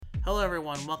Hello,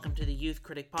 everyone. Welcome to the Youth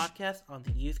Critic podcast on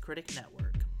the Youth Critic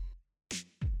Network.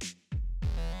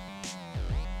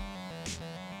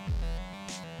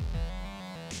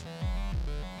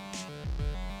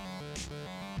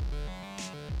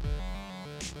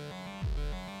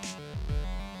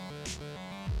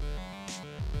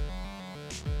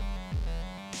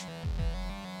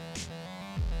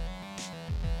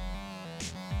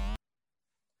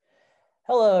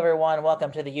 Hello, everyone.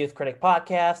 Welcome to the Youth Critic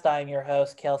podcast. I'm your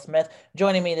host, Kel Smith.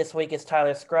 Joining me this week is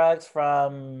Tyler Scruggs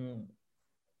from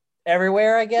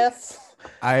everywhere, I guess.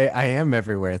 I am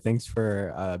everywhere. Thanks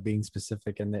for being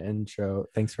specific in the intro.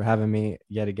 Thanks for having me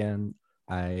yet again.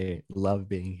 I love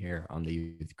being here on the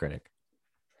Youth Critic.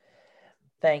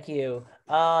 Thank you.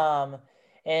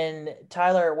 And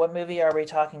Tyler, what movie are we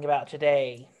talking about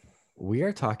today? We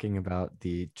are talking about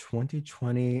the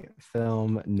 2020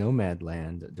 film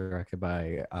Nomadland, directed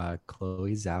by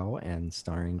Chloe Zhao and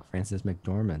starring Frances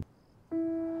McDormand.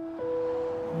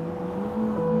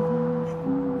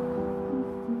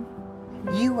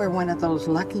 You are one of those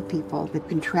lucky people that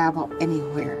can travel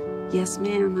anywhere. Yes,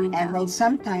 ma'am, I know. And they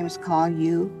sometimes call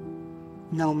you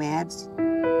nomads.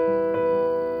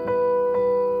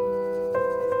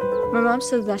 My mom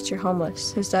says that you're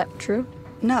homeless. Is that true?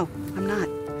 No, I'm not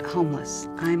homeless.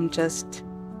 I'm just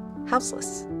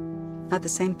houseless. Not the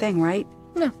same thing, right?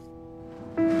 No.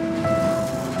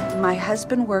 My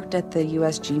husband worked at the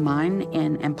USG mine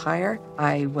in Empire.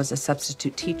 I was a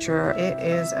substitute teacher. It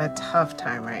is a tough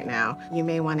time right now. You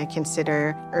may want to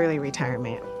consider early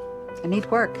retirement. I need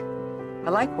work.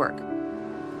 I like work.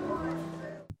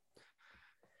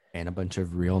 And a bunch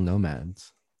of real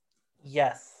nomads.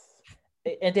 Yes.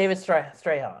 And David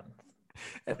Strahan.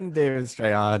 And David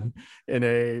Strahan in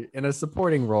a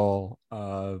supporting role.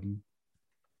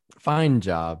 Fine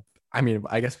job. I mean,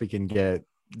 I guess we can get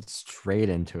straight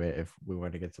into it if we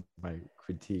want to get to my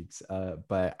critiques.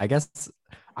 But I guess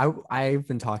I've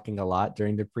been talking a lot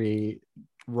during the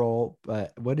pre-roll,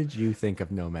 but what did you think of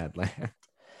Nomadland?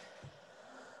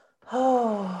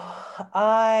 Oh,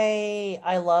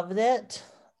 I loved it.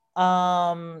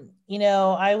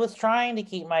 I was trying to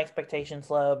keep my expectations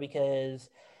low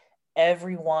because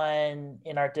everyone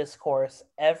in our discourse,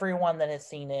 everyone that has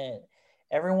seen it,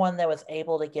 everyone that was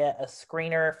able to get a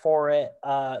screener for it,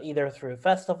 either through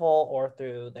festival or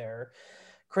through their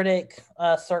critic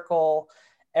circle,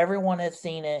 everyone has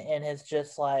seen it and has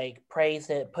just like praised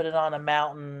it, put it on a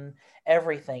mountain,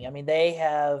 everything. I mean, they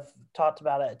have talked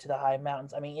about it to the high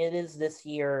mountains. I mean, it is this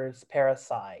year's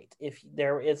Parasite, if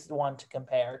there is one to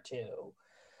compare to.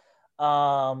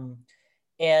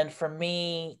 And for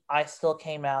me, I still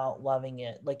came out loving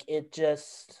it. Like, it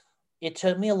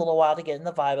took me a little while to get in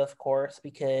the vibe, of course,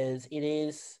 because it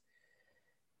is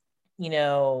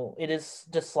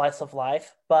just slice of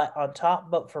life. But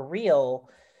for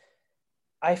real,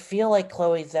 I feel like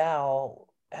Chloe Zhao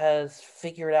has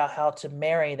figured out how to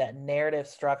marry that narrative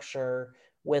structure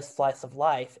with slice of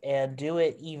life and do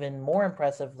it even more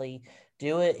impressively,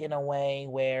 do it in a way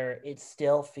where it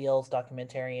still feels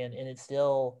documentarian and it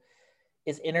still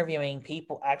is interviewing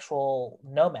people, actual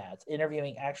nomads,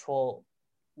 interviewing actual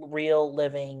real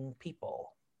living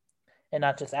people and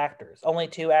not just actors. Only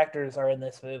 2 actors are in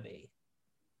this movie.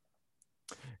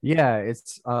 Yeah,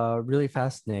 it's really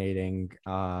fascinating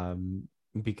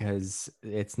because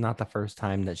it's not the first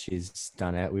time that she's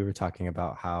done it. We were talking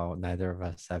about how neither of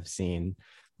us have seen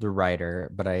the writer,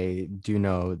 but I do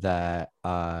know that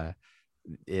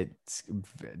it's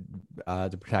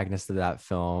the protagonist of that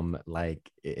film like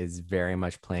is very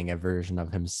much playing a version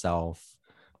of himself,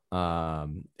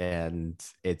 and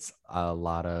it's a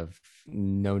lot of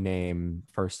no-name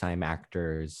first-time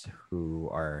actors who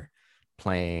are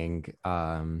playing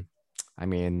I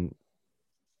mean,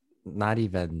 not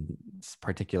even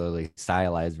particularly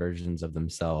stylized versions of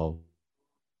themselves.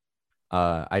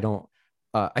 I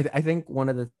think one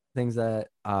of the things that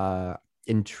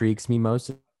intrigues me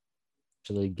most,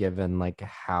 actually, given like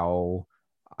how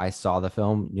I saw the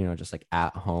film, just like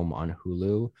at home on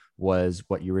Hulu, was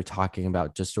what you were talking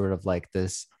about, just sort of like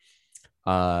this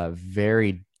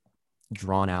very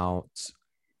drawn out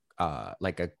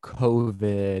like a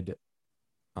COVID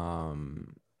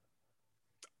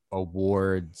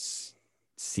awards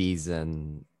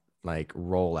season like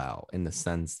rollout, in the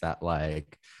sense that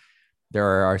like there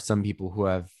are some people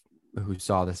who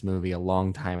saw this movie a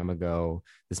long time ago.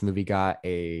 This movie got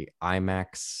a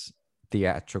IMAX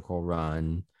theatrical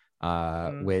run,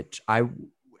 which I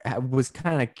was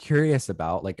kind of curious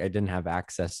about. Like, I didn't have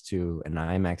access to an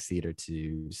IMAX theater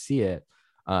to see it,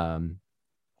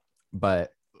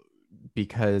 but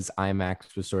because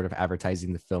IMAX was sort of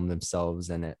advertising the film themselves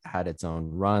and it had its own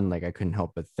run, like I couldn't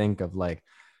help but think of like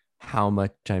how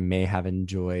much I may have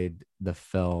enjoyed the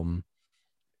film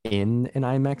in an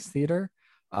IMAX theater.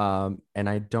 And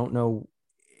I don't know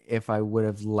if I would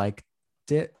have liked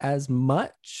it as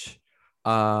much.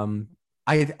 I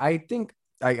think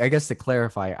I guess to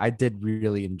clarify, I did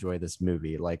really enjoy this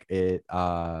movie. Like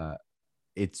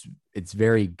it's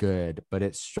very good, but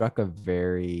it struck a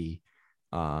very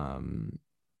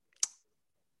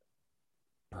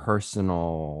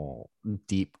personal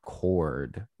deep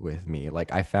chord with me.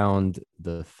 Like I found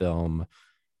the film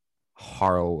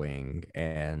harrowing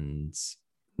and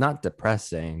not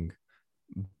depressing,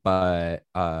 but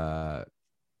a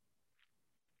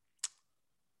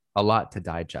lot to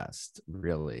digest,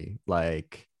 really.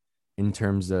 Like in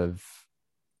terms of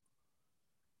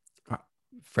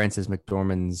Frances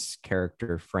McDormand's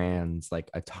character Fran's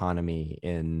like autonomy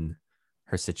in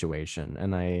her situation.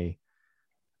 And I'm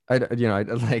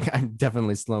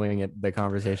definitely slowing it the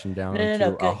conversation down No, to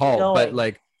a keep halt, but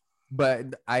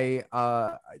going. I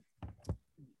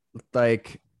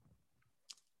like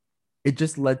it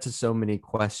just led to so many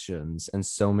questions and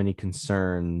so many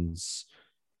concerns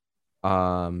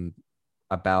um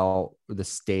about the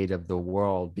state of the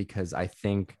world, because I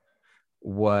think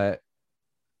what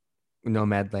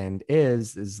Nomadland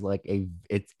is like it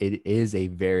is a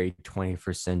very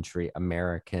 21st century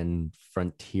American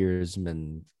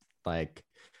frontiersman, like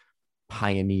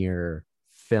pioneer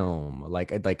film.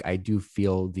 Like I do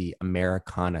feel the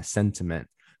Americana sentiment,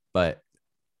 but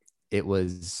it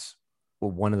was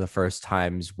one of the first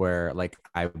times where like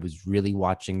I was really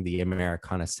watching the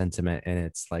Americana sentiment and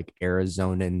it's like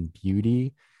Arizonan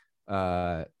beauty,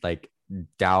 like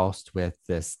doused with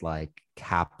this like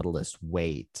capitalist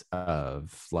weight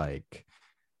of like,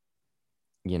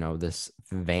 this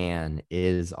van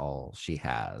is all she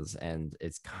has and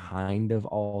it's kind of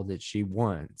all that she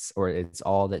wants, or it's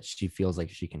all that she feels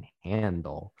like she can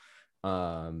handle.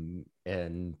 And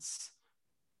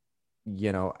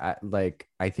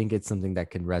I think it's something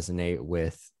that can resonate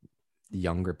with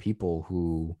younger people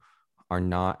who are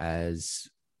not as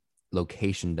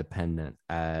location dependent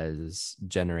as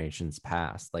generations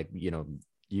past. Like,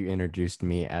 you introduced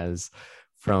me as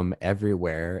from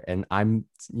everywhere, and I'm,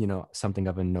 something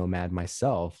of a nomad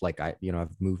myself. Like I've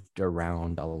moved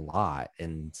around a lot,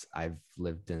 and I've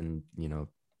lived in,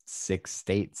 6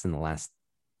 states in the last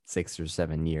 6 or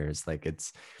 7 years. Like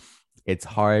it's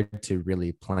hard to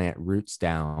really plant roots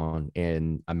down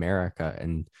in America,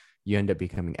 and you end up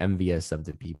becoming envious of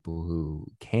the people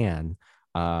who can.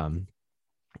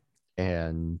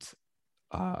 And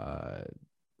uh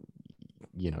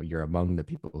you're among the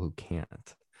people who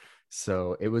can't.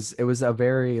 So it was a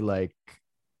very like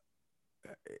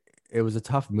it was a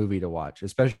tough movie to watch,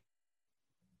 especially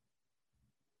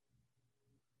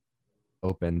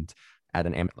opened at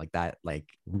like that, like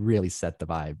really set the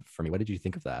vibe for me. What did you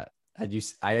think of that?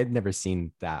 I had never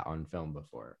seen that on film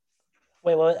before.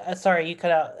 Wait, what? Sorry, you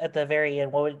cut out at the very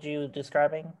end. What were you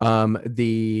describing?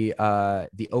 The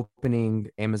opening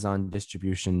Amazon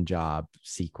distribution job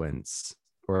sequence,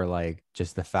 or like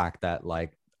just the fact that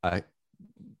like a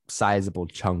sizable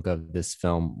chunk of this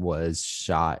film was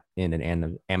shot in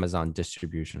an Amazon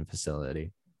distribution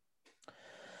facility.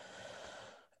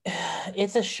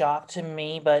 It's a shock to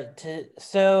me, but to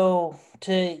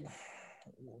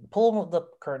pull the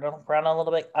curtain around a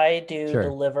little bit,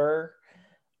 Sure.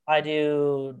 I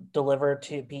do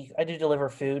deliver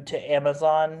food to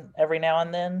Amazon every now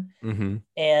and then. Mm-hmm.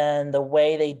 And the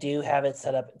way they do have it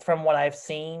set up, from what I've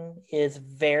seen, is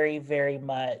very, very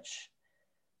much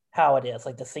how it is.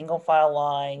 Like the single file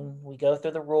line, we go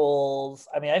through the rules.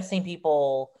 I mean, I've seen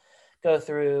people go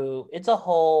through, it's a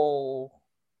whole,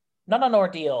 not an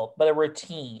ordeal, but a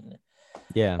routine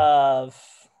Yeah. of,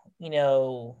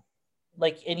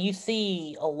 like, and you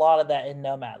see a lot of that in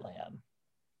Nomadland,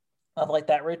 of like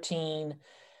that routine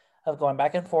of going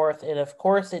back and forth. And of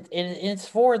course, it's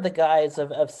for the guise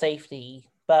of safety,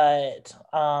 but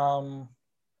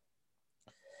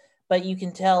you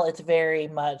can tell it's very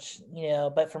much,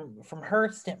 but from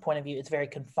her standpoint of view, it's very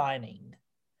confining.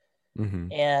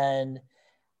 Mm-hmm. And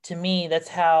to me, that's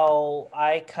how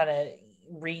I kind of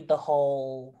read the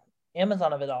whole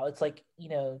Amazon of it all. It's like,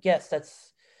 yes,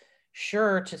 that's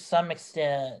sure to some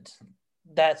extent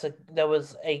that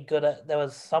was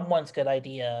someone's good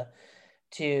idea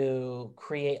to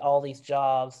create all these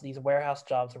jobs, these warehouse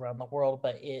jobs around the world,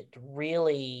 but it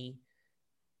really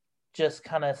just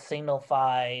kind of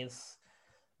signifies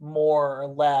more or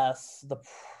less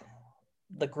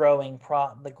the growing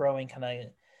the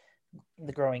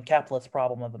growing capitalist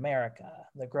problem of America,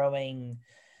 the growing,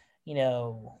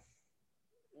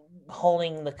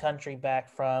 holding the country back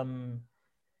from,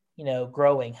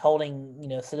 growing,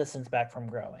 holding, citizens back from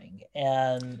growing.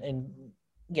 And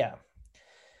yeah.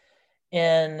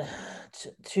 And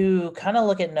to kind of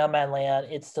look at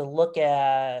Nomadland, it's to look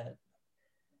at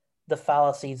the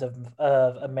fallacies of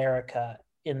America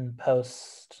in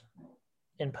post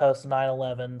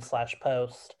 9/11 /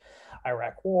 post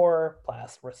Iraq War,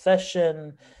 past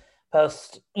recession,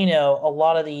 post a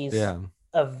lot of these Yeah.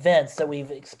 events that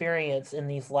we've experienced in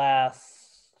these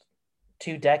last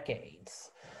 2 decades.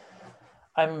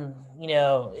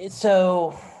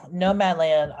 So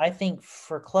Nomadland, I think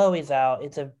for Chloe Zhao,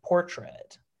 it's a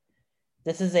portrait.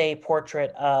 This is a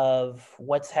portrait of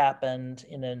what's happened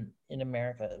in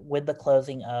America with the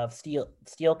closing of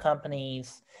steel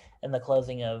companies and the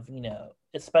closing of,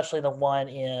 especially the one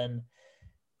in,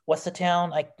 what's the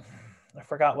town? I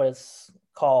forgot what it's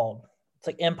called. It's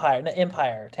like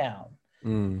Empire Town.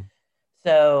 Mm.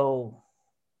 So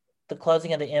the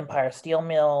closing of the Empire Steel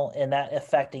Mill and that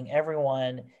affecting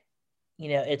everyone,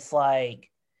 it's like,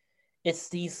 it's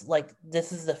these, like,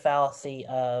 this is the fallacy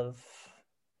of,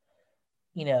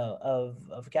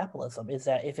 of capitalism, is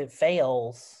that if it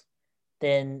fails,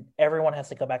 then everyone has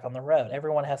to go back on the road.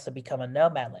 Everyone has to become a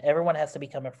nomad. Everyone has to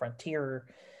become a frontier.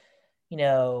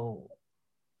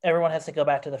 Everyone has to go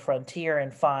back to the frontier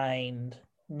and find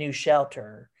new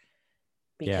shelter.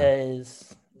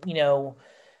 Because,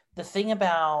 the thing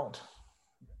about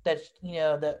that,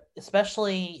 that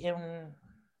especially in,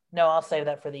 no, I'll save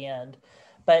that for the end.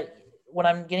 But what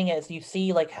I'm getting at is you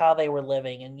see like how they were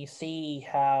living, and you see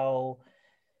how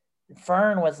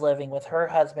Fern was living with her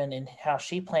husband and how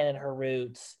she planted her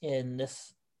roots in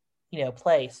this,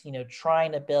 place,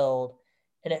 trying to build,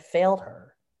 and it failed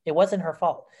her. It wasn't her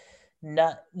fault.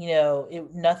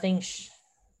 Nothing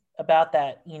about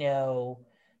that,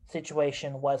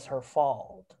 situation was her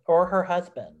fault or her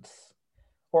husband's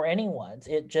or anyone's.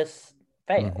 It just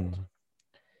failed. Mm-hmm.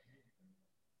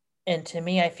 And to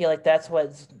me, I feel like that's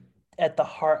what's at the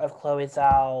heart of Chloe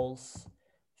Zhao's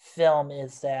film,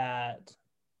 is that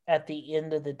at the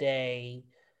end of the day,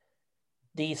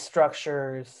 these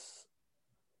structures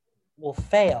will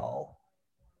fail,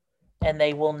 and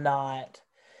they will not,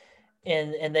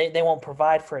 and they won't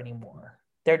provide for anymore.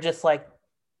 They're just like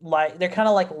they're kind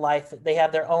of like life. They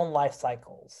have their own life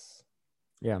cycles.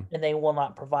 Yeah. And they will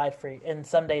not provide for you. And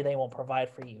someday they won't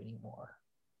provide for you anymore.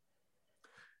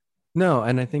 No,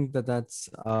 and I think that's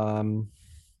and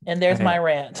there's my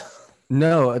rant.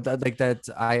 No, like that.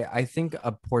 I think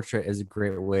a portrait is a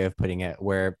great way of putting it,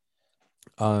 where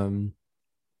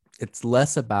it's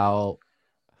less about,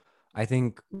 I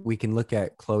think we can look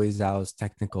at Chloe Zhao's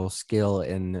technical skill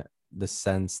in the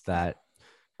sense that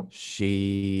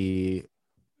she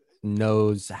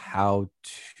knows how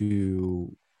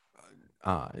to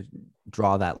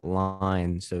draw that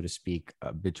line, so to speak,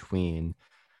 between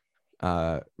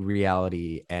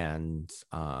reality and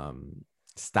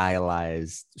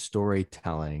stylized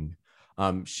storytelling.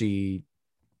 She,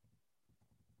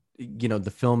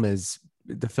 the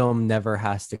film never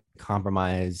has to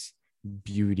compromise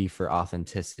beauty for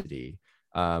authenticity.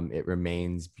 It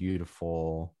remains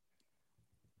beautiful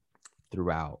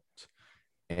throughout.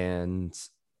 And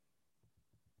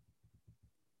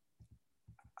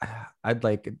I'd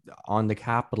like, on the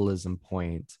capitalism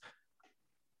point,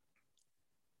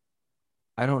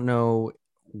 I don't know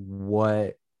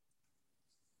what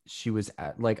she was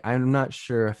at. Like, I'm not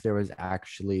sure if there was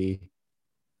actually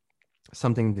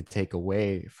something to take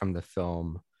away from the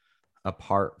film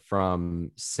apart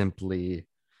from simply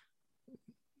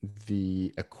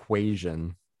the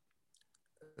equation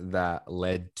that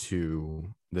led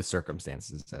to the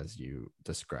circumstances as you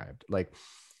described. Like,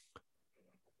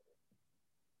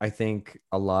 I think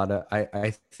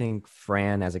I think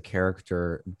Fran as a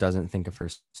character doesn't think of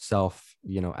herself,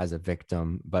 as a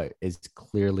victim, but is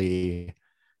clearly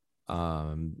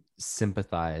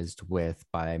sympathized with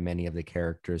by many of the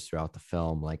characters throughout the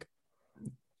film, like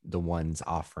the ones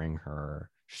offering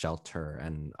her shelter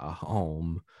and a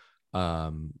home,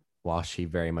 while she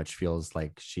very much feels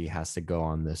like she has to go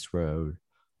on this road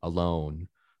alone,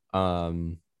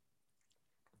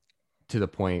 to the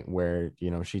point where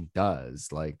she does.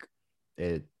 Like,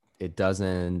 the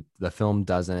film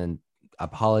doesn't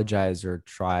apologize or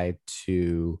try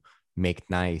to make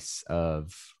nice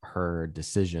of her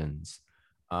decisions,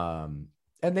 and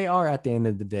they are, at the end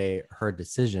of the day, her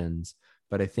decisions,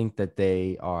 but I think that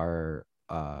they are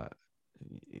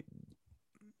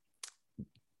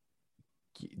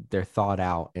they're thought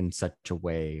out in such a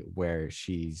way where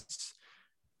she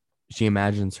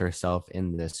imagines herself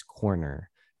in this corner,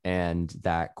 and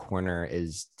that corner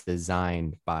is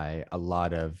designed by a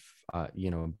lot of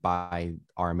by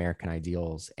our American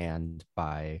ideals and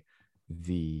by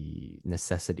the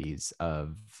necessities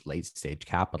of late stage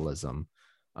capitalism.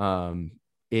 um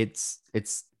it's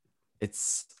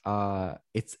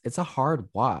a hard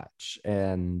watch,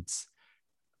 and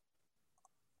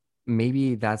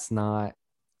maybe that's not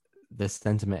the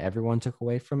sentiment everyone took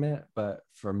away from it, but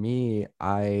for me,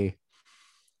 I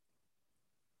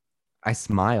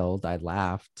smiled, I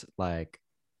laughed, like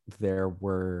there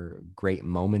were great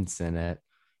moments in it,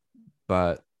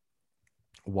 but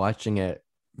watching it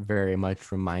very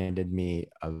much reminded me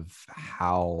of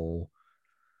how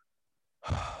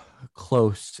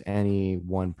close any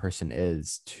one person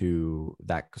is to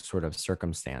that sort of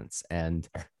circumstance, and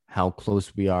how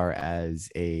close we are as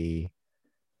a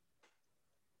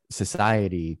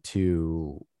society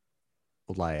to,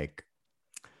 like,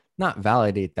 not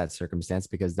validate that circumstance,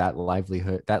 because that life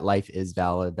is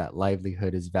valid, that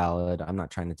livelihood is valid. I'm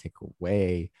not trying to take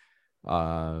away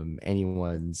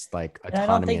anyone's like And I don't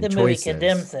autonomy think the and movie choices.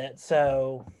 condemns it.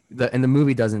 So And the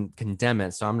movie doesn't condemn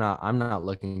it, so I'm not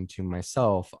looking to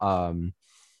myself.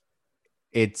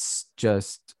 It's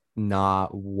just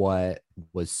not what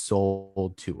was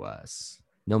sold to us.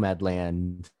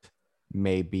 Nomadland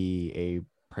may be a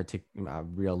particular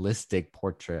realistic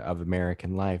portrait of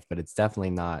American life, but it's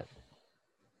definitely not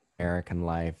American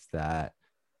life that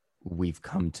we've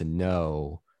come to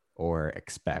know or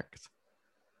expect.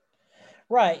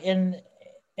 right, and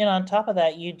on top of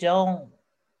that, you don't.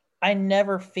 I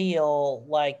never feel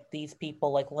like these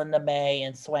people like Linda May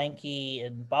and Swanky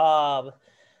and Bob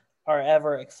are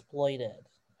ever exploited.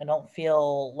 I don't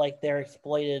feel like they're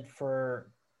exploited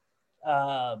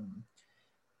um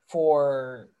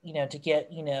for to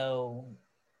get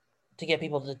to get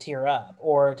people to tear up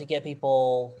or to get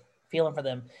people feeling for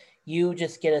them. You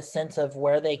just get a sense of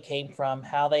where they came from,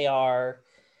 how they are,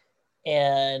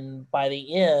 and by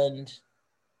the end,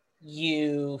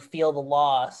 you feel the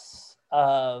loss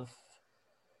of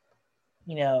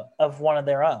of one of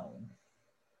their own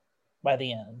by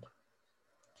the end.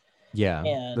 Yeah,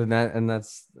 And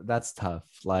that's tough.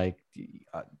 Like,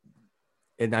 uh,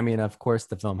 and I mean, of course,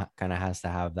 the film kind of has to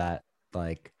have that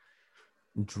like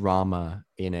drama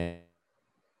in it.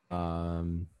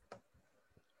 Um,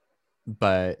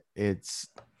 but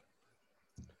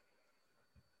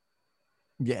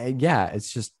yeah,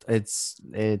 it's just it's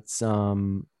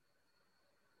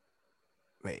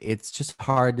just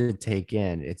hard to take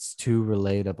in. It's too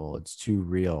relatable. It's too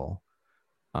real,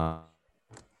 uh,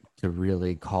 to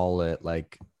really call it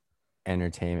like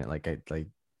entertainment. Like,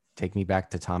 take me back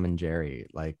to Tom and Jerry.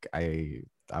 Like, I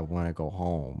want to go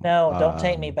home. no, don't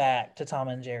take me back to Tom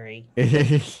and Jerry.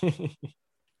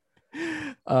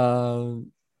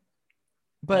 um,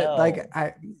 but like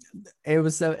No. it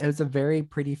was a very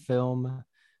pretty film.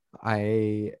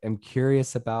 I am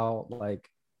curious about like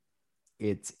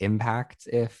its impact,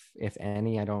 if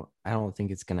any. I don't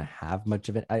think it's gonna have much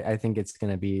of it. I think it's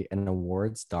gonna be an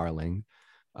awards darling,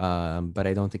 but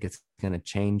I don't think it's gonna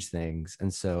change things,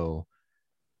 and so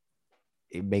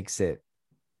it makes it.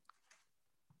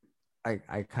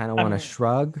 I kind of want to I'm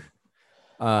shrug.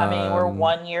 I mean, we're Um,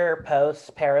 1 year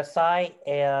post Parasite,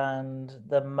 and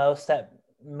the most that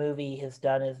movie has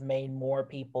done is made more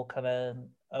people kind of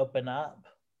open up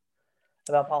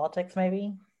about politics.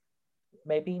 Maybe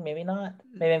not.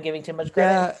 Maybe I'm giving too much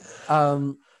credit.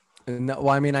 yeah. No, well,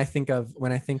 I mean,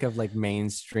 when I think of like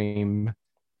mainstream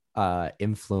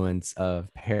influence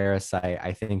of Parasite,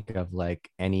 I think of like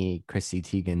any Chrissy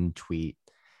Teigen tweet,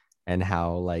 and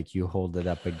how like you hold it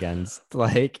up against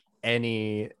like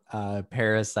any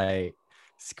Parasite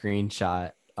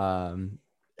screenshot.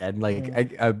 And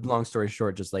like long story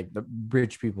short, just like the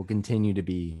rich people continue to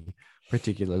be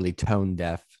particularly tone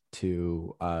deaf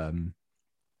to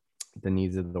the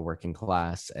needs of the working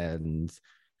class and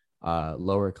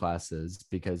lower classes,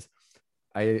 because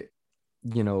I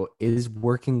is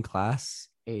working class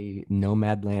a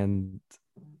Nomadland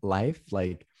life?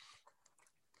 Like,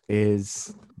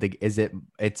 it's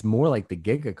more like the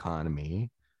gig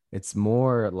economy. It's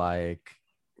more like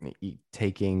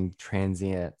taking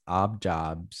transient ob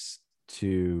jobs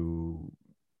to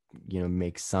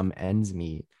make some ends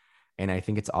meet. And I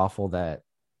think it's awful that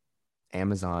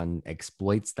Amazon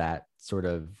exploits that sort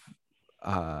of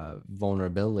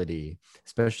vulnerability.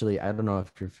 Especially, I don't know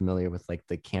if you're familiar with like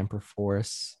the Camper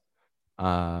Force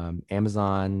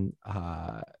Amazon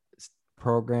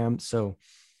program. So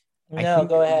I No, think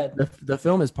go ahead. the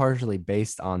film is partially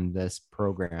based on this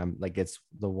program. Like, it's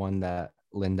the one that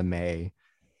Linda May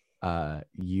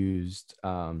used,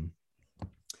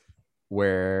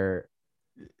 where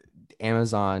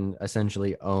Amazon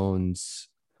essentially owns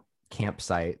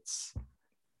campsites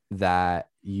that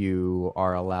you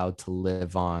are allowed to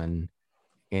live on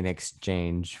in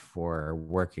exchange for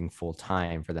working full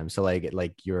time for them. So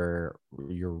like your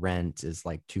rent is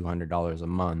like $200 a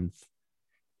month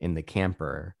in the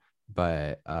camper,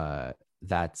 but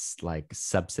that's like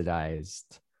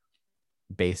subsidized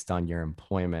based on your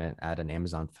employment at an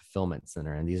Amazon fulfillment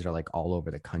center. And these are like all over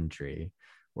the country,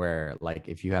 where like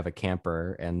if you have a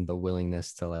camper and the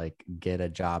willingness to like get a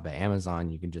job at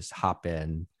Amazon, you can just hop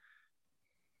in,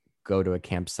 go to a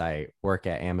campsite, work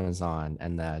at Amazon,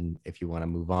 and then if you want to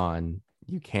move on,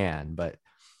 you can. But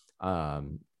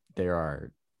there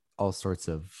are all sorts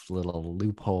of little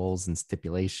loopholes and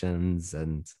stipulations,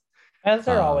 and As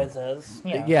there always is.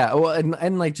 Yeah. yeah, well,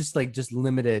 and like just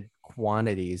limited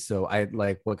quantities. So I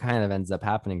like what kind of ends up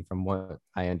happening, from what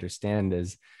I understand,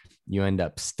 is you end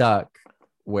up stuck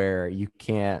where you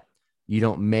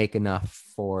don't make enough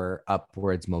for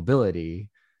upwards mobility,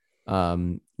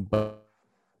 but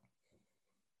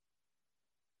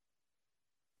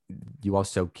you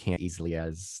also can't easily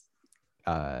as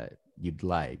you'd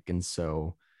like, and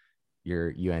so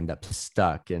you end up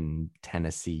stuck in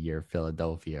Tennessee or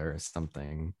Philadelphia or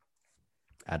something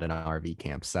at an RV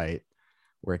campsite,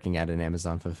 working at an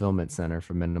Amazon fulfillment center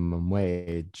for minimum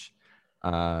wage.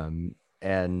 And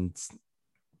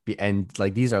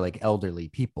like these are like elderly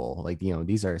people, like,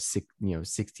 these are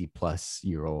 60 plus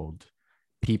year old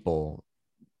people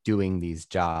doing these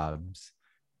jobs.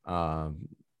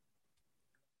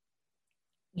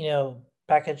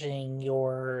 Packaging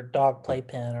your dog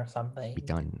playpen or something. Be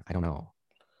done. I don't know.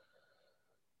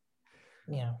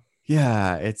 Yeah.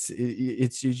 Yeah, it's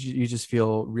you just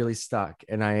feel really stuck.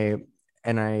 And I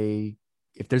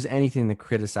if there's anything to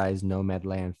criticize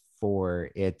Nomadland for,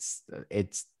 it's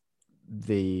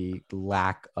the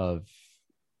lack of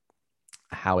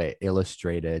how it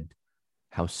illustrated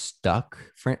how stuck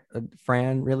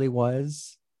Fran really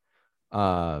was,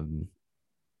 and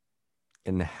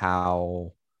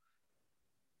how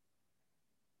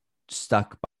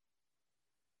stuck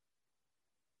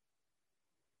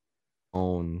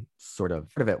own sort of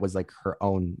it was like her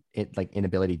own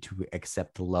inability to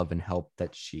accept the love and help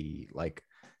that she like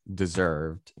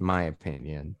deserved, in my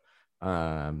opinion.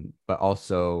 But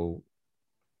also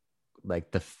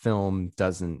like the film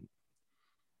doesn't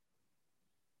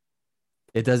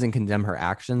condemn her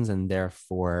actions, and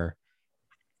therefore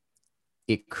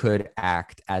it could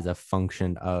act as a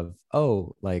function of,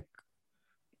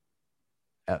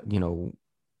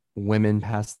 women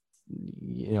past,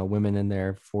 women in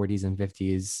their 40s and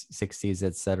 50s, 60s,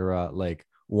 etc., like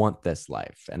want this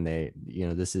life, and they,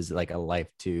 this is like a life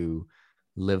to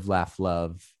live, laugh,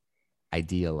 love,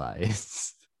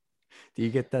 idealize. Do you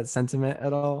get that sentiment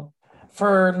at all?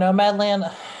 For Nomadland,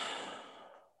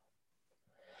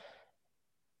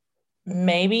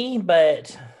 maybe,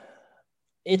 but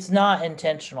it's not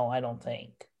intentional, I don't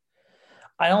think.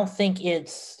 I don't think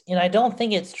it's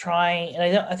trying,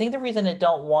 and I think the reason it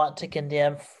don't want to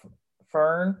condemn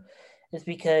Fern is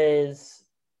because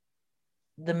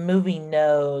the movie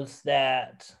knows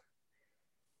that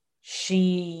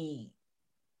she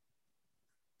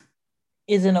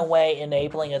is in a way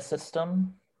enabling a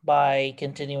system by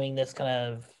continuing this kind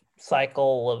of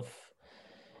cycle of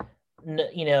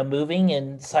moving,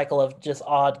 and cycle of just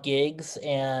odd gigs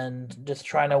and just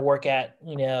trying to work at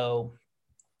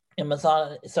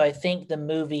Amazon. So I think the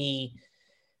movie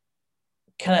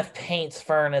kind of paints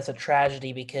Fern as a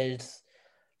tragedy because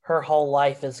her whole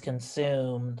life is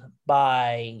consumed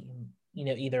by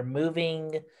either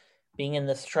moving, being in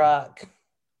this truck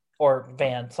or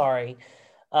van, sorry,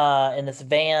 in this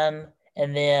van,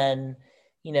 and then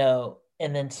and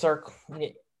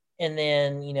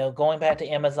then going back to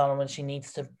Amazon when she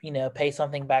needs to pay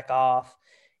something back off.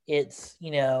 It's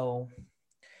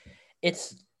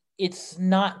it's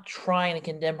not trying to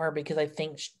condemn her because I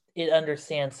think it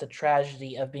understands the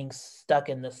tragedy of being stuck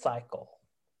in this cycle.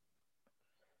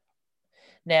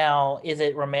 Now, is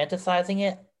it romanticizing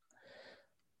it?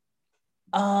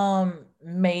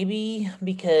 Maybe,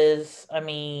 because I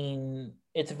mean,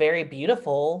 it's very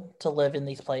beautiful to live in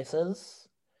these places.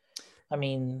 I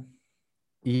mean,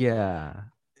 yeah.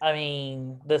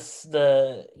 the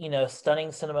stunning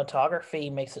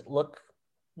cinematography makes it look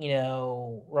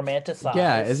romanticized.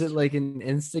 Yeah, is it like an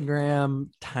Instagram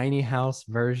tiny house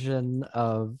version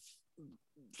of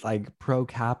like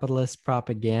pro-capitalist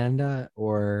propaganda,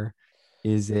 or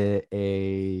is it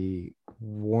a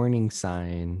warning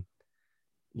sign,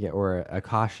 or a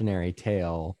cautionary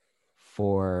tale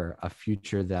for a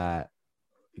future that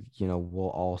we'll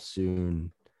all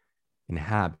soon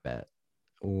inhabit,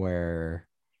 where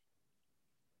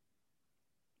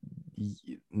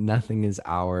nothing is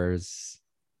ours,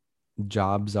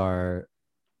 jobs are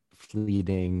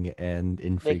fleeting and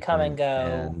They come and infrequent, go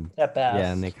and at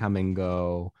yeah, and they best. come and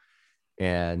go,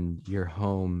 and your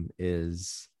home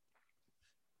is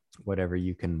whatever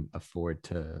you can afford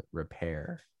to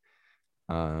repair.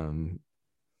 um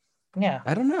Yeah.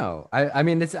 I don't know. I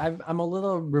mean, I'm a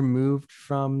little removed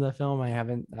from the film.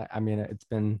 I mean, it's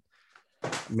been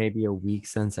maybe a week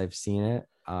since I've seen it.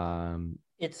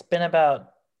 It's been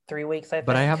about 3 weeks, I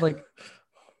But I think. have like,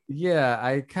 yeah,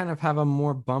 I kind of have a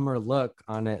more bummer look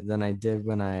on it than I did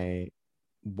when I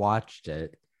watched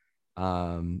it.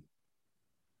 Um,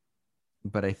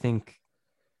 but I think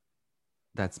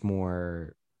that's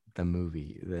more the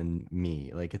movie than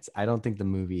me. Like, I don't think the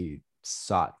movie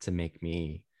sought to make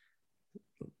me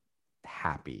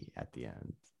happy at the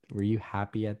end. Were you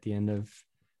happy at the end of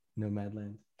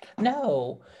Nomadland?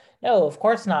 No, no, of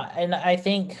course not. And I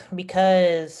think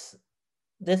because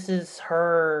this is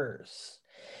hers,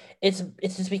 it's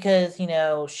just because,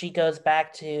 she goes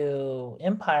back to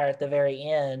Empire at the very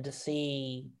end to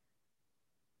see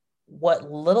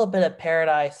what little bit of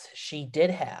paradise she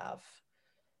did have.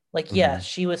 Like, yes, Mm-hmm.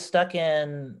 she was stuck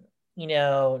in,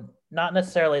 not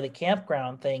necessarily the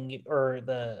campground thing or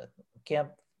the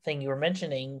camp thing you were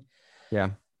mentioning.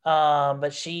 Yeah. But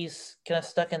she's kind of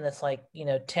stuck in this like,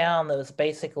 town that was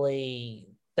basically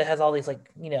that has all these like,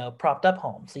 propped up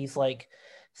homes. These like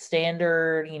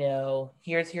standard,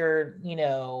 here's your,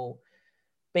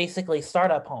 basically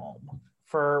startup home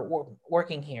for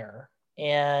working here.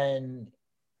 And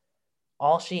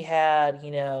all she had,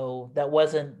 that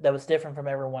was different from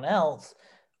everyone else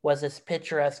was this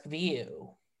picturesque view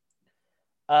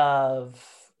of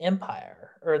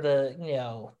Empire or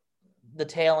the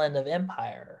tail end of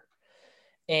Empire.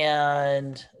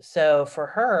 And so for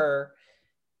her,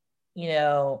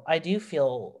 I do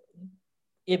feel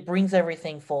it brings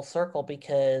everything full circle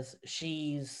because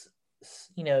she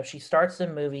starts the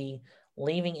movie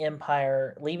leaving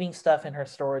Empire, leaving stuff in her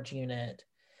storage unit,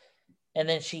 and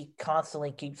then she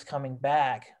constantly keeps coming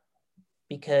back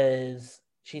because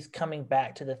she's coming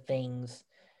back to the things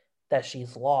that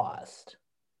she's lost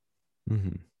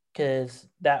Mm-hmm. because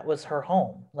that was her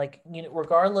home. Like,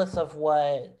 regardless of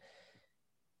what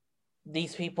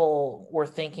these people were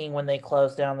thinking when they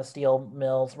closed down the steel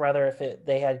mills, whether if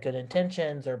they had good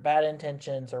intentions or bad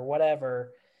intentions or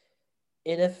whatever,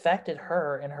 it affected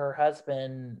her and her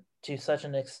husband to such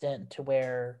an extent to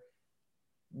where,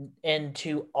 and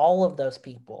to all of those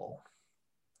people,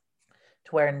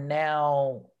 to where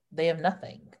now they have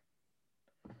nothing,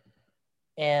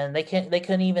 and they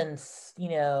couldn't even,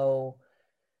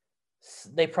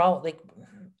 they probably,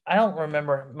 I don't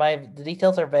remember, the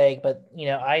details are vague, but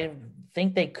I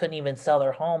think they couldn't even sell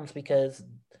their homes because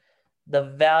the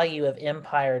value of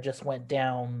Empire just went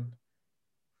down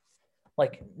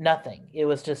like nothing. It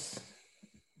was just,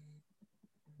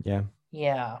 Yeah.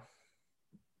 yeah.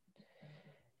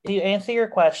 To answer your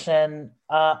question,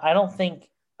 I don't think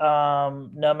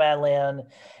Nomadland,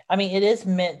 I mean, it is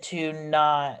meant to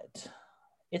not,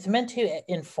 it's meant to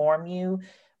inform you,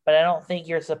 but I don't think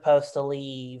you're supposed to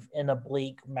leave in a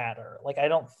bleak matter. Like, I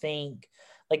don't think,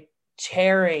 like,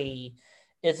 Cherry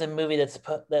is a movie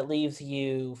that leaves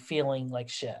you feeling like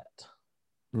shit.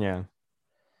 Yeah.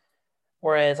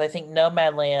 Whereas I think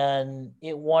Nomadland,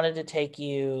 it wanted to take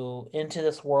you into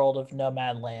this world of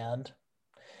Nomadland,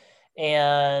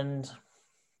 and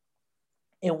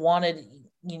it wanted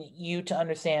you to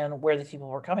understand where these people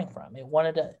were coming from. It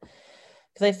wanted to,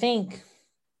 because I think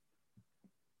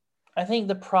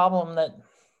the problem that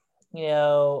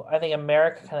I think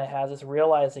America kind of has is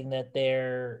realizing that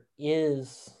there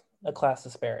is a class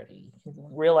disparity,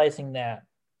 realizing that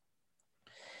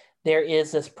there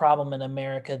is this problem in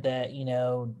America that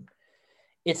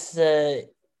it's the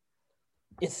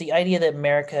it's the idea that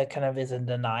America kind of is in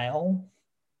denial,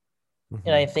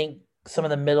 and I Mm-hmm. think some of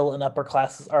the middle and upper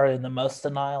classes are in the most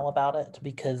denial about it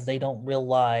because they don't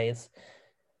realize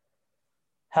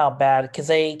how bad, because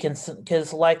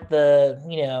like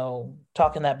the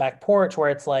talking that back porch where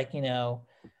it's like man,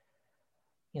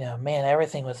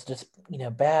 everything was just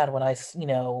bad when I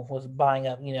was buying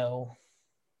up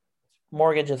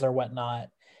mortgages or whatnot,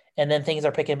 and then things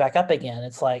are picking back up again.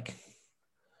 It's like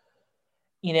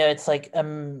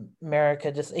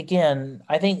America just again.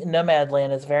 I think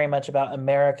Nomadland is very much about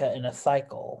America in a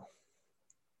cycle.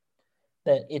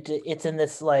 That it's in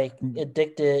this like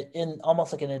addicted, in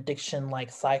almost like an addiction like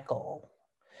cycle.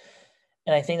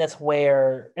 And I think that's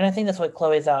what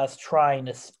Chloe Zhao is trying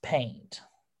to paint.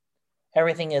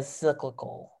 Everything is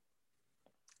cyclical,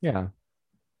 Yeah.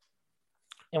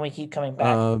 and we keep coming back.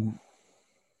 Um,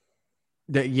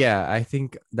 yeah, I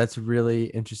think that's really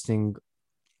interesting.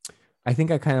 I think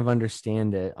I kind of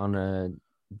understand it on a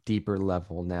deeper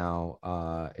level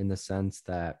now, in the sense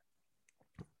that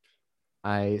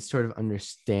I sort of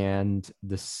understand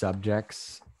the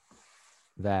subjects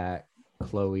that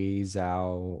Chloe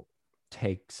Zhao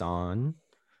takes on.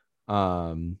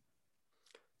 Um,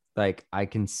 like I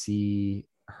can see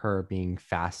her being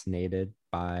fascinated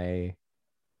by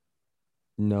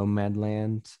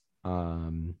Nomadland,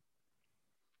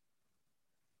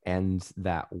 and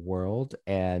that world,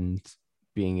 and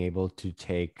being able to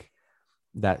take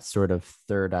that sort of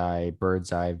third eye,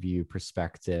 bird's eye view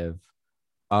perspective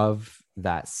of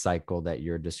that cycle that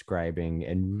you're describing,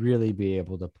 and really be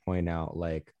able to point out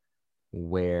like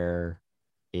where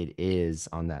it is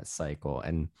on that cycle.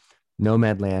 And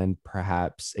Nomadland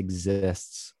perhaps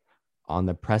exists on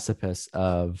the precipice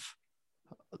of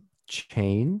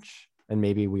change, and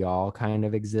maybe we all kind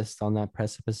of exist on that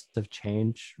precipice of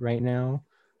change right now,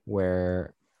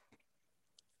 where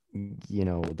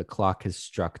the clock has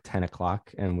struck 10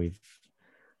 o'clock and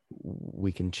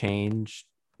we can change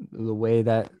the way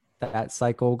that that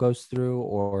cycle goes through,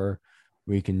 or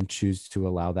we can choose to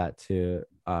allow that to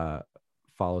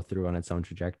follow through on its own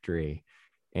trajectory.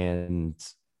 And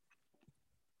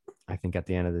I think at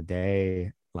the end of the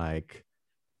day, like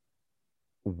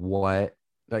what,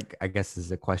 like I guess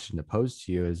is a question to pose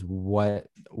to you, is what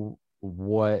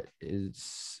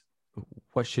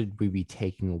should we be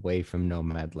taking away from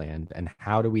Nomadland, and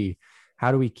how do we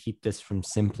keep this from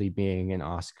simply being an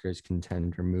Oscars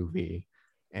contender movie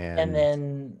And then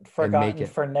and make forgotten it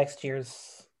for next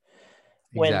year's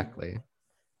exactly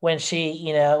when she,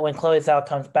 when Chloe Zhao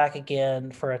comes back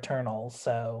again for Eternals.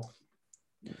 So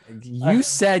you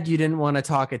said you didn't want to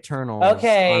talk Eternals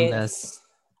okay,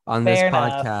 on this fair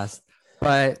podcast, enough.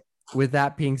 but with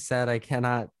that being said, I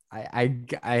cannot.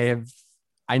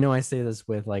 I know I say this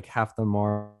with like half the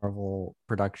Marvel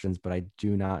productions, but I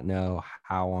do not know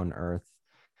how on earth.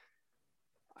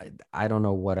 I don't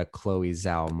know what a Chloe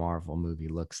Zhao Marvel movie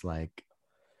looks like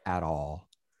at all.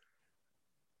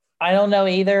 I don't know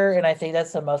either, and I think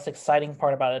that's the most exciting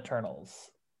part about Eternals.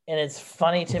 And it's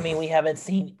funny to me we haven't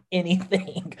seen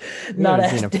anything. We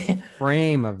haven't seen a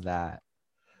frame of that.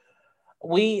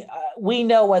 We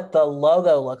know what the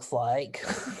logo looks like.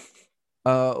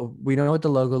 We know what the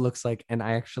logo looks like, and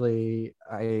I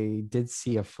did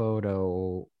see a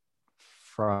photo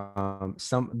from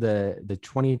the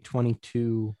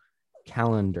 2022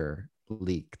 calendar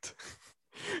leaked.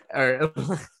 And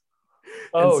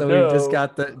so we've just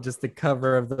got the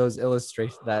cover of those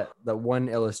illustrations, that the one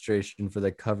illustration for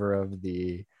the cover of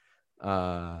the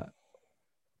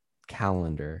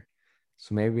calendar.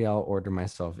 So maybe I'll order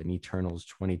myself an Eternals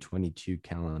 2022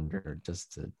 calendar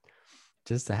just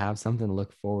to have something to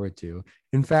look forward to.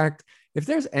 In fact, if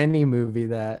there's any movie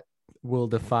that will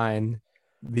define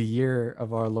the year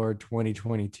of our Lord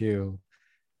 2022,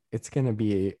 it's going to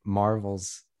be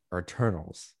Marvel's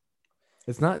Eternals.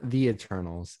 It's not the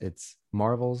Eternals, it's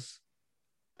Marvel's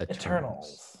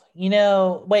Eternals.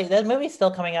 Wait, that movie's still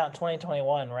coming out in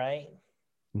 2021, right?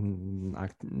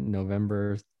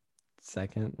 November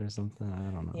 2nd or something.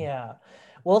 I don't know. Yeah,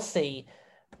 we'll see.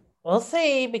 We'll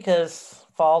see, because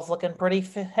fall's looking pretty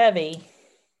heavy.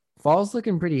 Fall's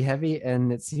looking pretty heavy,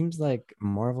 and it seems like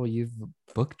Marvel, you've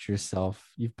booked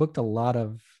a lot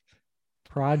of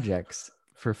projects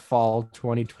for fall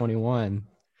 2021.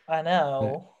 I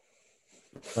know.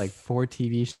 Like 4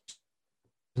 TV shows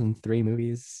and 3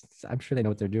 movies. I'm sure they know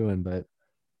what they're doing, but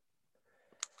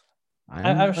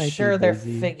I'm sure they're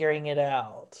figuring it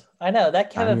out. I know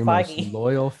that Kevin Feige.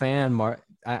 Loyal fan,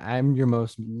 I'm your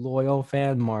most loyal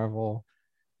fan, Marvel,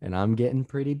 and I'm getting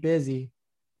pretty busy.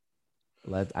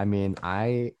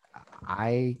 I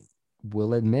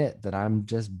will admit that I'm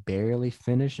just barely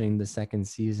finishing the 2nd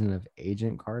season of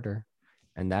Agent Carter,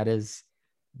 and that is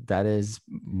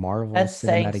Marvel's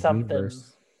cinematic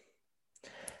universe.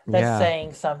 That's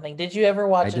saying something. Did you ever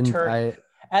watch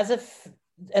as a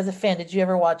fan? Did you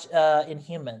ever watch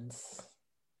Inhumans?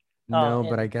 No,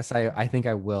 but I guess I think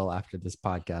I will after this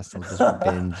podcast. I'll just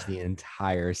binge the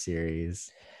entire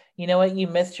series. You know what? You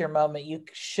missed your moment. You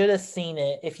should have seen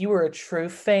it. If you were a true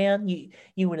fan,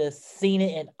 you would have seen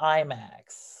it in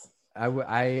IMAX.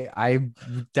 I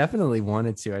definitely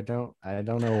wanted to. I don't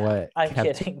know what I'm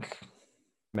kidding.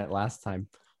 Met last time,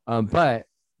 but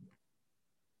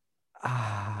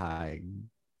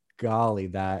golly,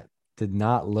 that did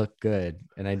not look good,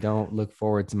 and I don't look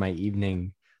forward to my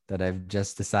evening that I've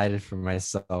just decided for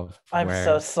myself. I'm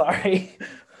so sorry.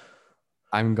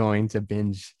 I'm going to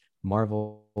binge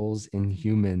Marvel's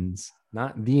Inhumans,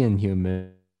 not the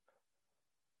Inhuman.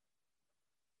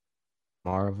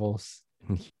 Marvel's.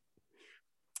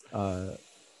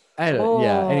 I don't,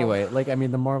 yeah. Oh, Anyway, like I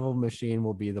mean, the Marvel machine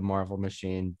will be the Marvel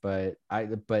machine, but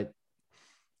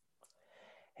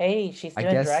hey, she's I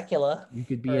doing guess Dracula. you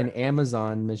could be an Or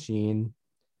Amazon machine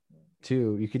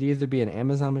too. You could either be an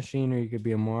Amazon machine or you could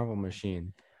be a Marvel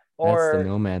machine. That's the or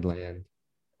Nomadland.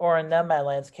 or in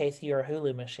Nomadland's case, you're a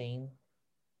Hulu machine.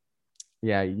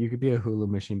 Yeah, you could be a Hulu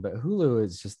machine, but Hulu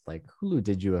is just like Hulu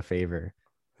did you a favor.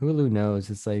 Hulu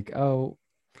knows it's like, oh,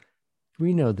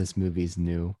 we know this movie's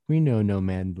new. We know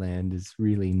Nomadland is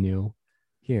really new.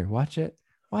 Here, watch it.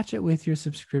 Watch it with your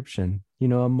subscription. You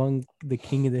know, among the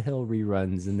King of the Hill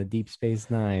reruns and the Deep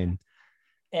Space Nine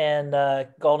And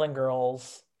Golden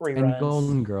Girls and reruns.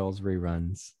 Golden Girls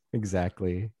reruns.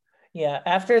 Exactly. Yeah,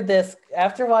 after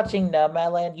watching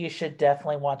Nomadland, you should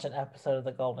definitely watch an episode of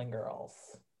the Golden Girls.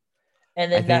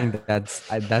 And I then think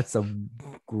that's a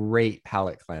great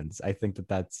palate cleanse. I think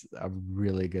that's a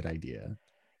really good idea.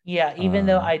 yeah, even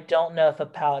though I don't know if a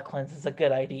palate cleanse is a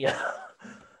good idea.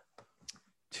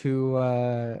 To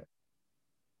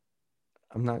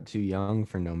I'm not too young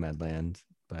for Nomadland,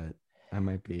 but I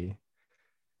might be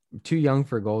too young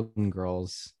for Golden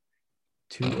Girls,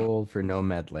 too old for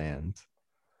Nomadland.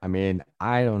 I mean,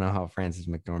 I don't know how Frances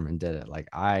McDormand did it. Like,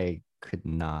 I could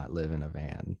not live in a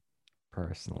van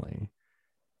personally.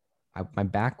 My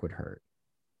back would hurt.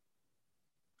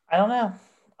 I don't know.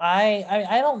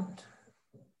 I don't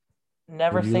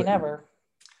never Would say you? never.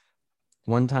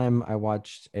 One time I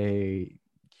watched a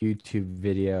YouTube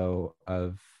video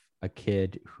of a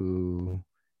kid who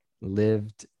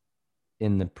lived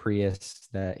in the Prius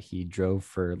that he drove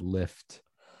for Lyft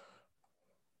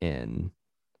in.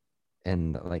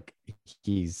 And like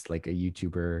he's like a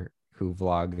YouTuber who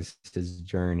vlogs his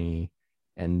journey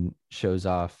and shows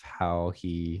off how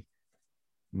he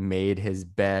made his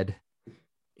bed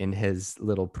in his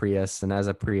little Prius. And as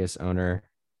a Prius owner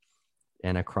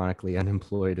and a chronically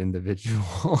unemployed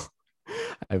individual,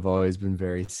 I've always been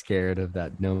very scared of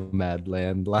that nomad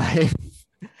land life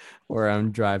where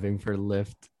I'm driving for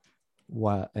Lyft.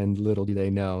 And little do they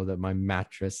know that my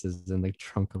mattress is in the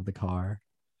trunk of the car.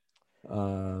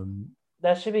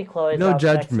 That should be Chloe No Zhao's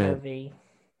next judgment. movie.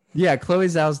 Yeah, Chloe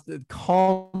Zhao's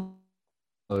call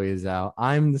Chloe Zhao.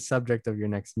 I'm the subject of your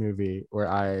next movie where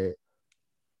I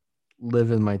live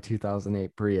in my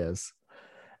 2008 Prius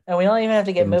And we don't even have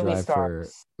to get and movie drive for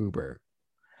stars. Uber.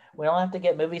 We don't have to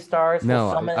get movie stars. We'll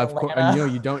No, film in of course, Atlanta. no,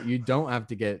 you don't have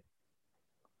to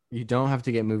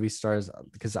get movie stars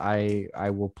because I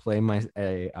will play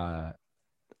a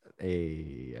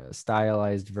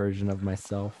stylized version of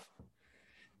myself.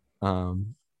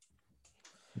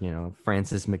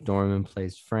 Frances McDormand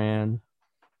plays Fran.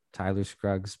 Tyler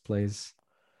Scruggs plays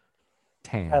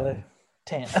Tan.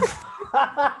 Tan.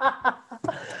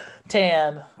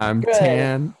 Tan. I'm Good.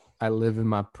 Tan. I live in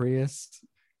my Prius,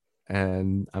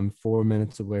 and I'm 4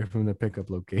 minutes away from the pickup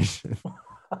location.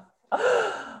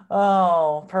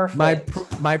 Oh,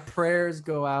 perfect. My prayers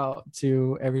go out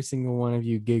to every single one of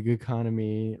you gig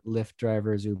economy, Lyft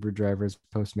drivers, Uber drivers,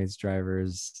 Postmates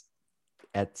drivers,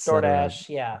 etc. DoorDash,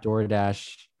 yeah.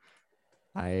 DoorDash.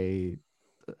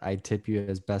 I tip you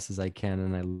as best as I can,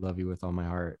 and I love you with all my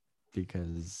heart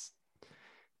because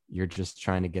you're just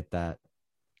trying to get that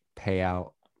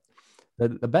payout.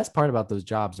 The best part about those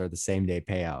jobs are the same day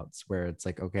payouts where it's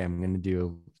like, okay, I'm going to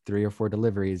do 3 or 4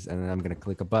 deliveries and then I'm going to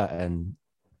click a button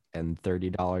and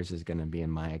 $30 is going to be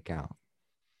in my account.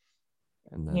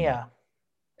 And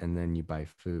then you buy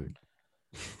food.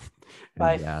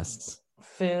 Buy gas.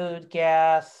 Food,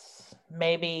 gas,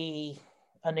 maybe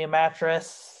a new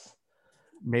mattress.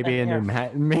 Maybe a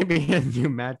new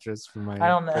mattress for my I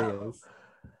don't know. Prius.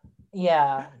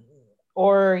 Yeah.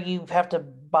 Or you have to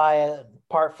buy a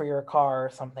part for your car or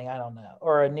something. I don't know.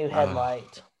 Or a new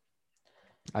headlight.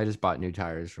 I just bought new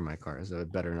tires for my car, so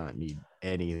it better not need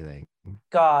anything.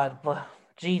 God,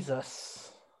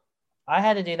 Jesus. I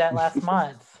had to do that last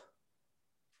month.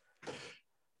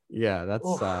 Yeah, that's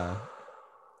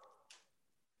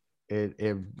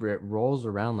it rolls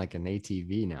around like an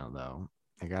ATV now, though.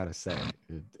 I gotta say,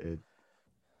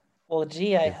 well,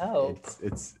 gee, I hope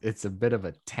it's a bit of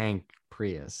a tank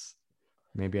Prius.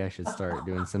 Maybe I should start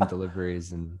doing some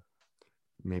deliveries and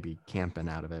maybe camping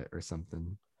out of it or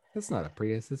something. It's not a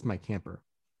Prius, it's my camper.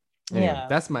 Anyway, yeah,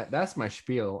 that's my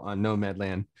spiel on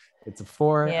Nomadland. It's a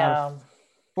 4 out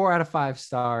of 5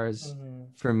 stars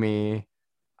for me.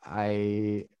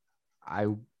 I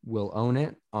will own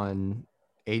it on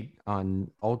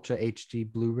Ultra HD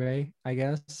Blu-ray, I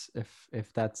guess,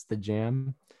 if that's the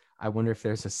jam. I wonder if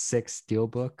there's a 6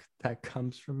 steelbook that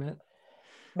comes from it.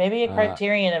 Maybe a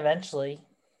Criterion eventually.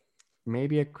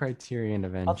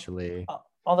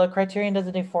 Although Criterion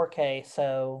doesn't do 4K,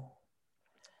 so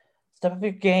Step up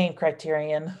your game,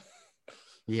 Criterion.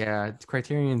 Yeah,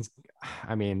 Criterion's.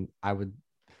 I mean, I would.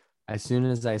 As soon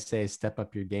as I say step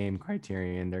up your game,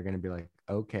 Criterion, they're gonna be like,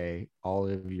 okay, all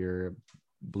of your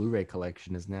Blu-ray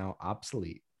collection is now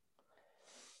obsolete.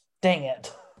 Dang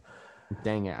it.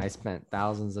 Dang it! I spent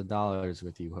thousands of dollars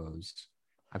with you, hoes.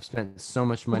 I've spent so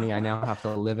much money. I now have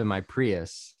to live in my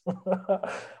Prius.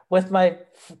 With my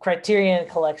Criterion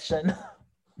collection.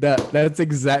 That's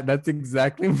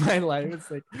exactly my life.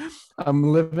 It's like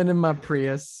I'm living in my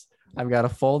Prius. I've got a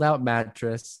fold-out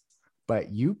mattress,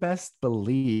 but you best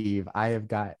believe I have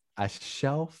got a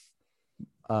shelf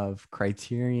of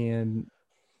Criterion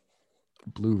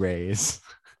Blu-rays.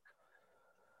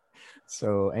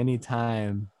 So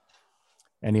anytime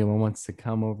anyone wants to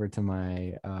come over to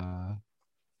my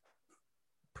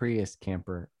Prius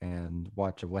camper and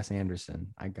watch a Wes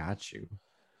Anderson, I got you.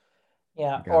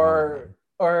 Yeah, I got all of them.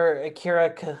 or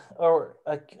Akira or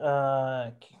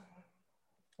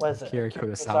what is it? Akira Akira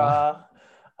Kurosawa.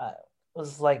 Kurosawa.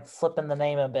 Was like slipping the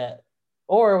name a bit.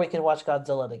 Or we could watch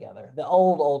Godzilla together, the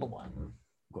old one.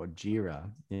 Gojira.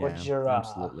 Yeah, Gojira.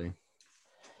 absolutely.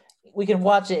 We can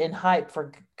watch it in hype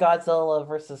for Godzilla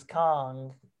versus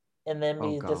Kong, and then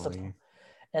be hopefully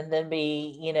and then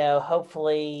be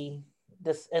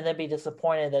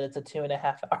disappointed that it's a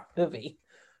 2.5 hour movie.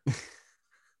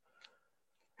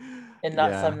 And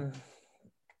not some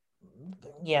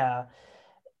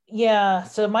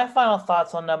so my final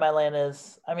thoughts on Nomadland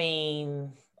is, I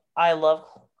mean, I love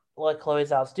what Chloe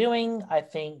Zhao's doing. I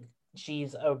think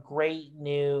she's a great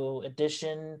new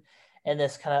addition in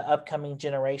this kind of upcoming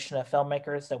generation of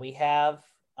filmmakers that we have.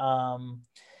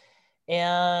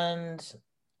 And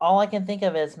all I can think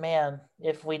of is, man,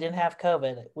 if we didn't have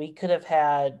COVID, we could have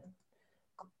had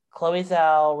Chloe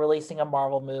Zhao releasing a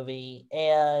Marvel movie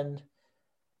and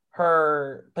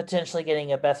her potentially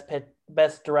getting a best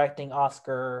directing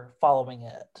Oscar following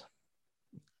it.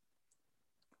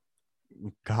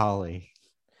 Golly.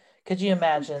 Could you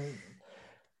imagine?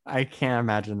 I can't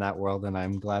imagine that world, and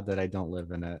I'm glad that I don't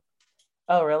live in it.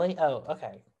 Oh, really? Oh,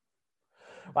 okay.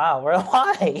 Wow,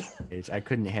 why? I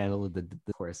couldn't handle the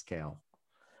discourse scale.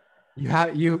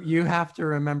 You have to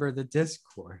remember the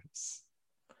discourse.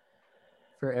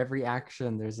 For every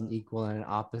action, there's an equal and an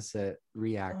opposite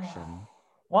reaction.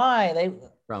 Why? They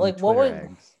from like Twitter what would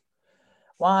eggs.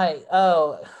 Why?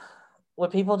 Oh,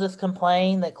 would people just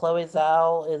complain that Chloe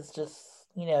Zhao is just,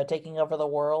 taking over the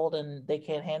world and they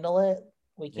can't handle it?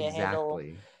 We can't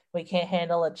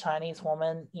handle a Chinese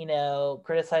woman,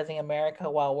 criticizing America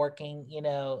while working,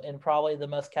 in probably the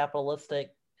most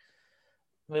capitalistic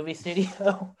movie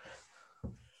studio.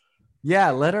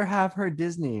 Yeah, let her have her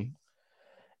Disney.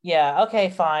 Yeah, okay,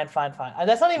 fine.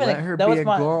 That's not even let her be a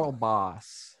girl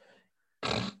boss.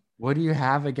 What do you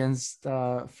have against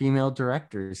female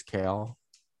directors, Kale?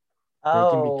 They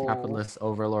can be capitalist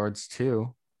overlords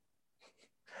too.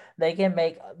 They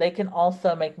can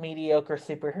also make mediocre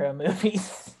superhero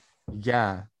movies.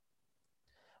 Yeah.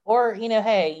 Or,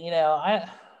 hey,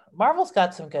 Marvel's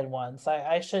got some good ones.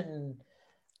 I shouldn't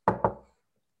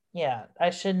beat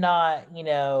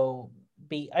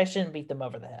them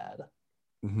over the head.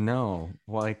 No,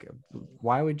 like,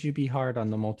 why would you be hard on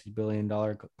the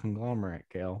multi-billion-dollar conglomerate,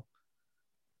 Gail?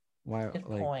 Why? Good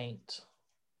point.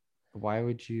 Why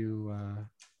would you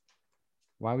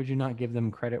not give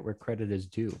them credit where credit is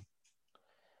due?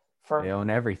 They own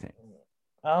everything.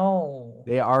 Oh.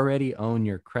 They already own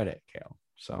your credit, Gail.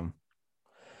 So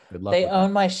good luck. They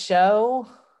own my show.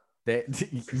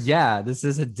 Yeah, this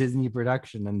is a Disney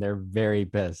production, and they're very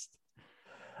pissed.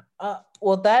 That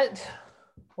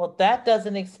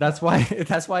doesn't explain.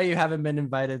 That's why you haven't been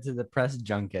invited to the press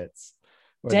junkets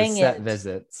or Dang the set it.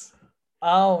 visits.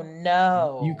 Oh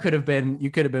no. You could have been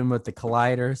with the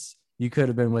Colliders. You could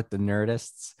have been with the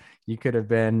Nerdists. You could have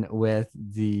been with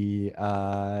the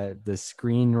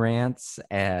Screen Rants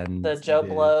and the Joe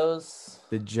Blows.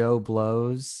 The Joe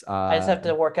Blows. I just have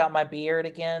to work out my beard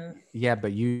again. Yeah,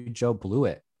 but you Joe blew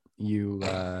it. You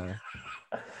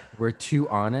were too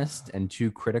honest and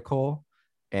too critical,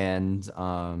 and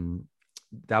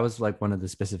that was like one of the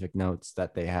specific notes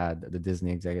that they had. The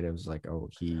Disney executives like, oh,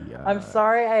 I'm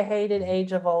sorry, I hated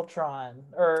Age of Ultron.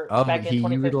 Back in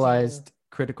 2015. Utilized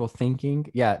critical thinking.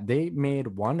 Yeah, they made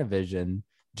WandaVision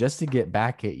just to get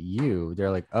back at you.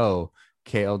 They're like, oh,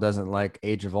 Kale doesn't like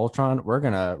Age of Ultron. We're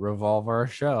gonna revolve our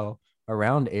show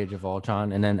around Age of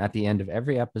Ultron, and then at the end of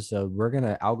every episode, we're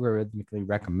gonna algorithmically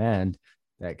recommend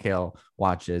that Kale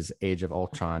watches Age of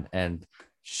Ultron. And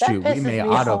shoot, we may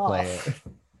autoplay it.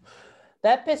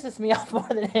 That pisses me off more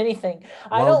than anything.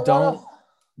 Well,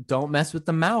 don't mess with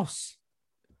the mouse.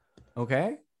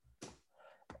 Okay.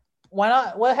 Why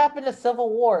not? What happened to Civil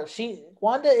War?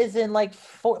 Wanda is in like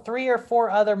 3 or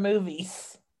 4 other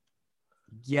movies.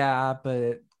 Yeah,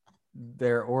 but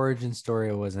their origin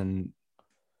story was in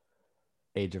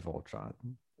Age of Ultron.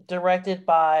 Directed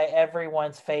by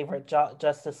everyone's favorite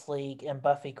Justice League and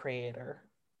Buffy creator.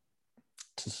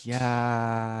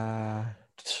 Yeah.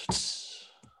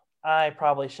 I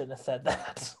probably shouldn't have said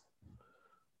that.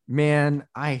 Man,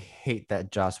 I hate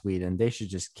that Joss Whedon. They should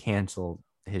just cancel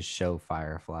his show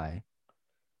Firefly.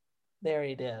 There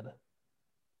he did.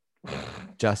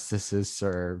 Justice is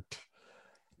served.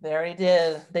 There he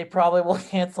did. They probably will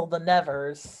cancel the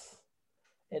Nevers.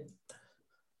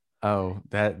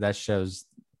 That show's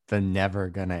never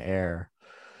gonna air.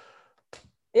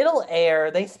 It'll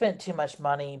air. They spent too much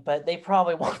money, but they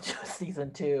probably won't do a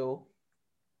season 2.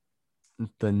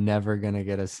 The never gonna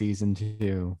get a season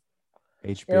 2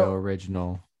 HBO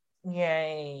original.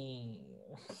 Yay.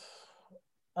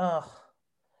 Ugh.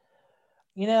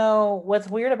 You know, what's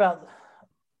weird about,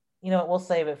 we'll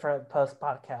save it for a post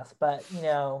podcast, but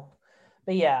yeah.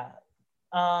 Yeah.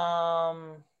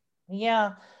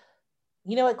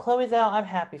 You know what, Chloe Zhao, I'm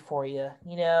happy for you.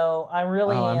 I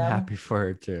really am. I'm happy for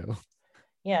her too.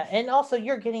 Yeah, and also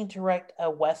you're getting to direct a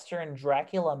Western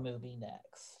Dracula movie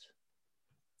next.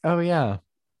 Oh yeah.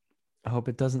 I hope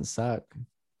it doesn't suck.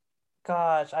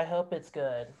 Gosh, I hope it's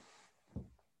good.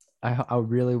 I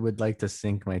really would like to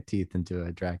sink my teeth into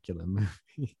a Dracula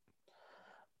movie.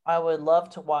 I would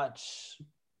love to watch.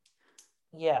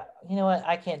 Yeah, you know what?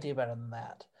 I can't do better than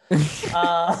that.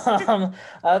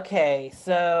 Okay,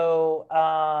 so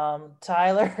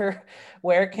Tyler,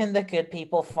 where can the good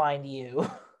people find you?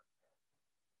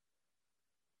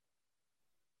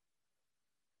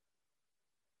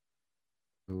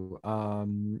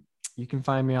 You can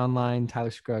find me online,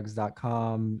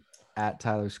 tylerscruggs.com, at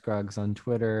Tyler Scruggs on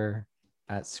Twitter,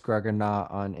 at Scruggernaut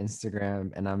on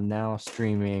Instagram, and I'm now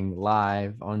streaming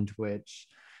live on Twitch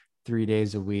 3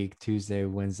 days a week, Tuesday,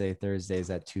 Wednesday, Thursdays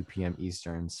at 2 p.m.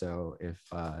 Eastern. So if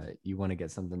you want to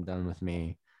get something done with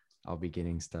me, I'll be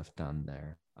getting stuff done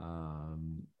there.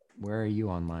 Where are you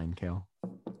online, Kale?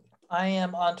 I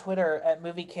am on Twitter at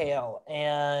MovieKale,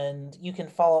 and you can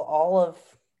follow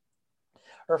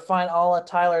find all of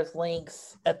Tyler's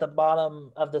links at the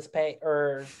bottom of this page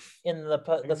or in the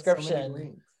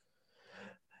description.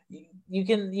 So you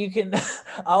can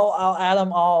I'll add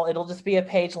them all. It'll just be a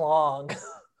page long.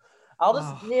 I'll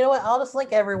just you know what? I'll just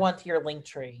link everyone to your link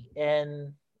tree,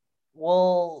 and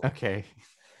we'll okay.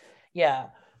 Yeah.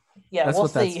 That's we'll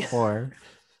what see. That's for.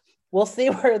 We'll see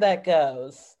where that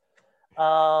goes.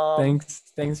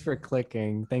 Thanks for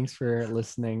clicking. Thanks for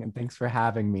listening, and thanks for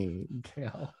having me,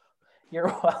 Kale. You're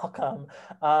welcome.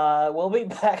 We'll be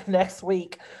back next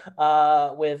week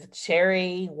with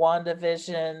Cherry,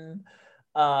 WandaVision.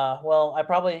 I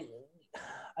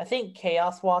think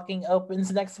Chaos Walking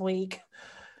opens next week.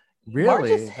 Really? March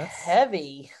is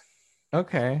heavy.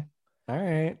 Okay. All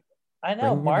right. I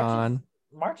know.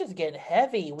 March is getting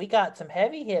heavy. We got some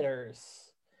heavy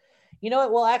hitters. You know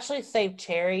what? We'll actually save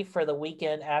Cherry for the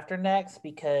weekend after next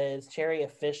because Cherry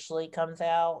officially comes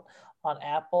out on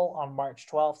Apple on March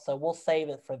 12th. So we'll save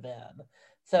it for then.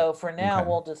 So for now,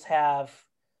 We'll just have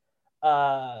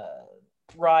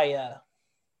Raya.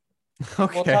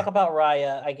 Okay. We'll talk about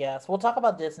Raya, I guess. We'll talk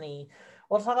about Disney.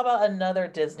 We'll talk about another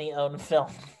Disney-owned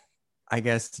film. I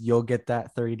guess you'll get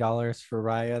that $30 for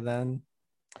Raya then,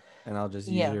 and I'll just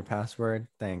use your password.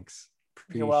 Thanks.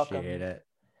 You're welcome. Appreciate it.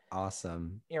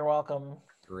 Awesome. You're welcome.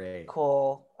 Great.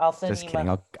 Cool. I'll send just you kidding.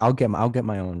 I'll get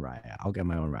my own Raya. I'll get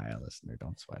my own Raya, listener.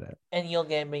 Don't sweat it. And you'll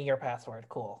give me your password.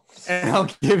 Cool. And I'll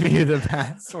give you the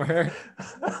password.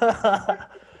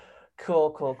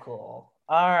 Cool.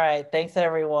 All right. Thanks,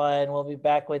 everyone. We'll be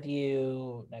back with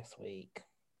you next week.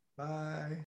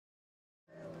 Bye.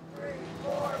 3,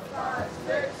 4, 5,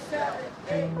 6, 7,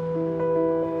 8.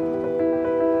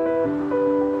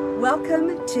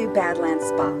 Welcome to Badlands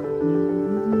Spa.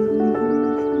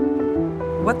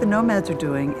 What the Nomads are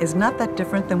doing is not that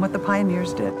different than what the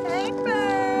pioneers did. Hey,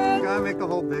 Fern! You gotta make the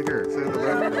hole bigger.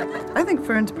 I think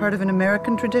Fern's part of an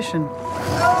American tradition.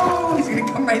 Oh, he's gonna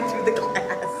come right through the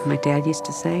glass. My dad used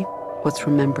to say, what's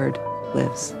remembered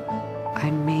lives.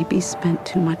 I maybe spent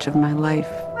too much of my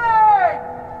life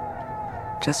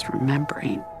just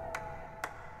remembering.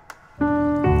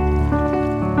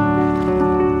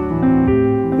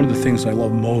 One of the things I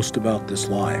love most about this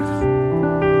life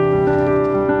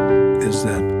is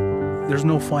that there's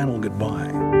no final goodbye.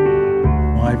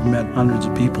 I've met hundreds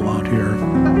of people out here,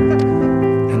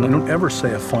 and I don't ever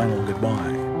say a final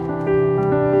goodbye.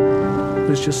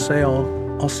 Let's just say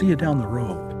I'll see you down the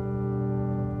road.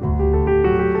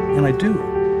 And I do.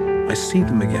 I see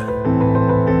them again.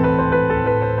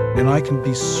 And I can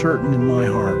be certain in my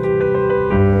heart,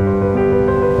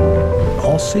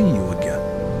 I'll see you again.